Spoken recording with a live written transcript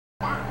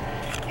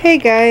Hey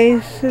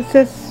guys, it's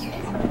just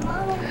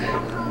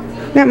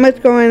not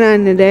much going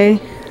on today.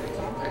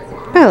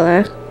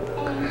 Bella,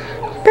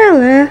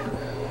 Bella,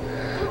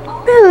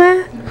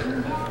 Bella.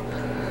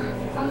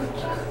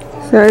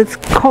 So it's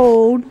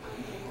cold.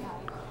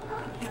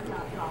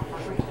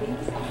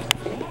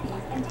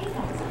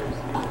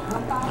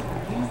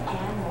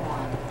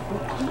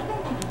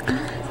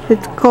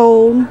 It's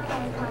cold.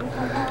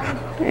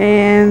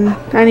 And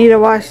I need to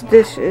wash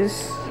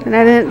dishes. And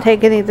I didn't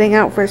take anything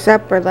out for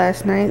supper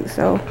last night,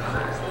 so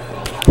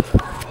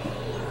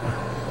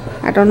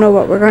I don't know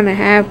what we're gonna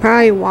have.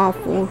 Probably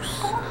waffles.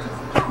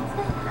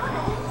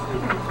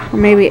 Or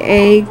maybe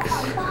eggs.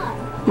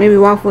 Maybe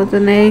waffles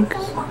and eggs.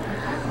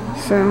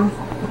 So.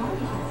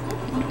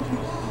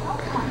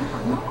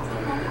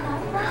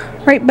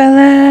 Right,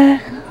 Bella?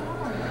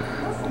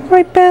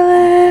 Right,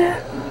 Bella?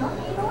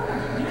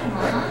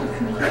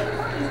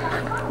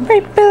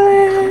 Right,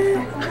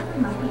 Bella?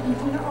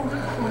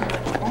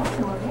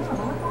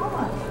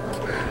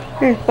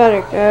 Here's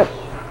Buttercup.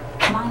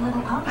 My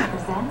Little Pony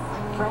presents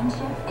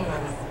Friendship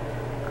Is.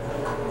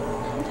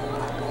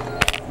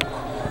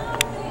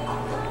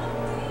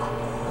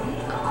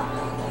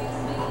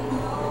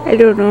 I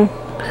don't know.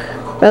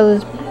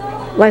 Bella's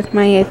likes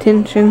my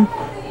attention.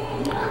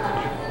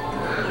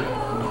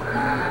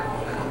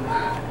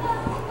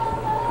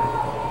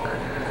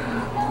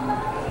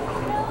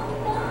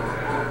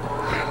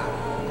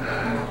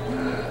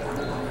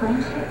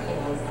 Friendship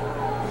Is.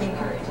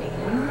 Encouraging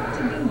you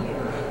to be you.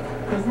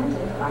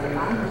 Presented by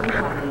My Little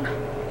Pony.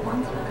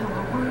 Want to become a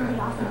really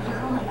awesome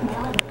hero like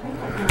Bella the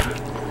Princess?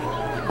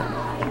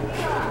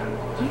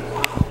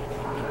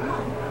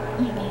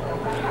 You need the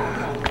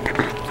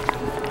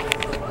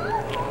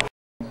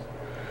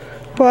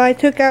Well, I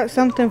took out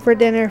something for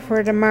dinner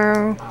for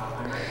tomorrow.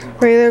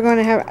 We're either going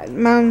to have,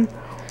 Mom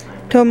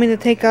told me to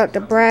take out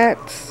the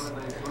brats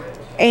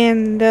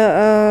and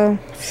the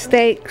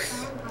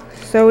steaks.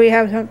 So we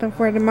have something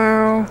for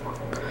tomorrow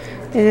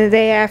and the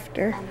day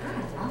after.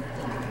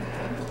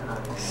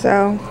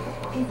 So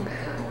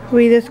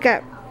we've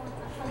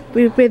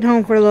been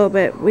home for a little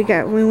bit. We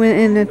went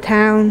into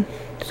town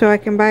so I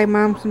can buy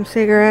Mom some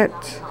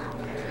cigarettes.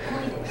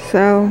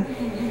 So,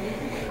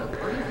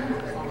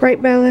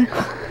 right, Bella?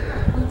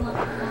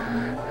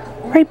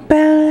 Right,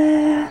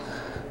 Bella?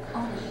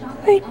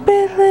 Right,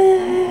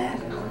 Bella?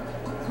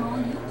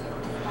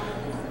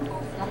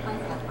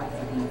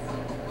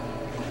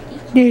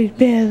 There's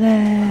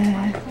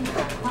Bella.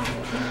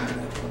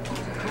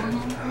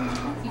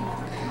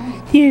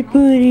 Your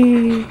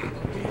booty.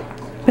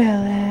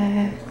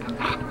 Bella.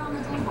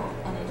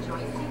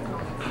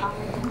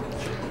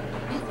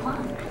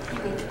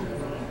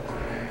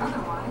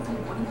 Otherwise, it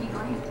wouldn't be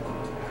great.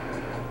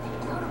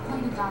 Go to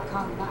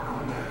Plated.com now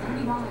and get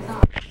 $30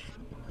 off.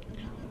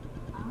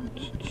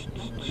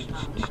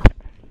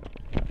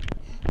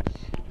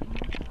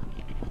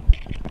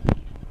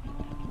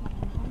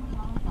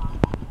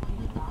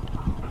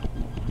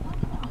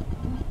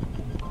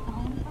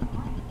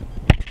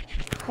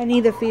 I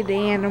need to feed the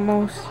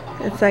animals.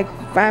 It's like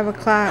 5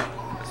 o'clock,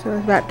 so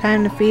it's about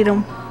time to feed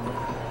them.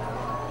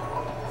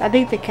 I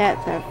think the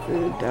cats have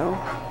food though.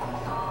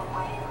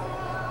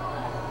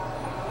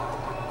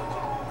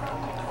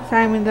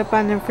 Simon's up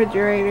on the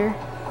refrigerator.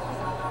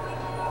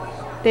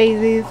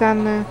 Daisy's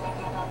on the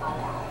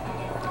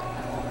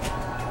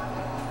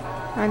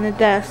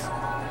desk.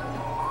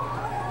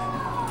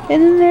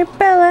 And then there's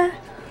Bella.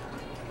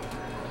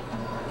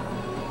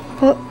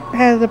 Oh,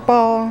 has a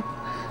ball.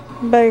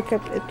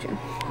 Buttercup itching.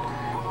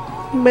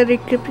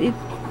 Buttercup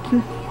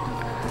itching.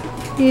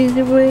 Here's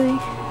the buddy.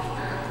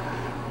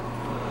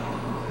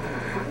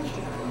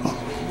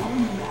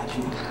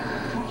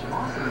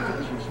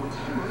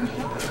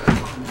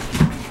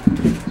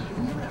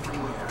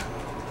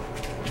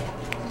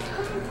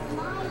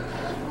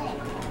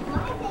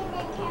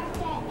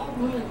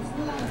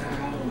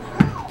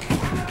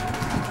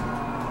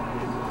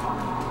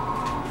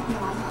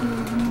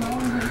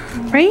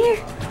 Right here.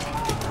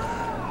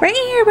 Right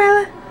here,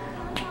 Bella.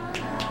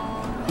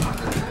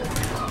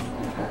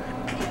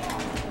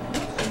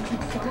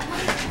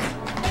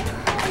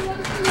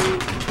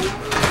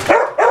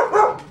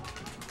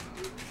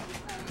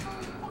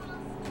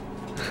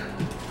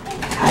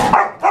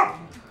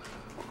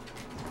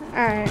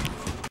 Alright.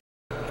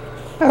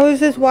 I was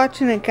just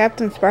watching a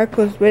Captain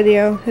Sparkles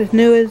video, his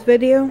newest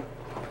video.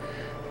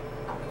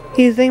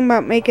 He's thinking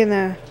about making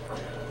a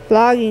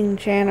vlogging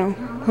channel,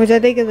 which I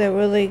think is a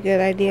really good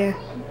idea.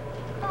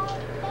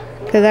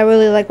 Because I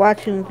really like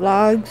watching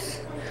vlogs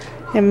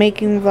and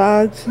making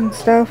vlogs and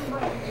stuff.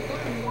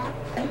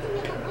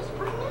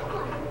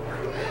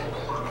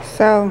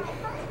 So,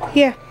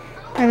 yeah.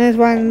 I just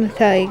wanted to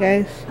tell you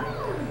guys.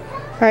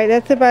 Alright,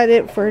 that's about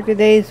it for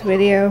today's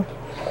video.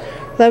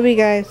 Love you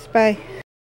guys. Bye.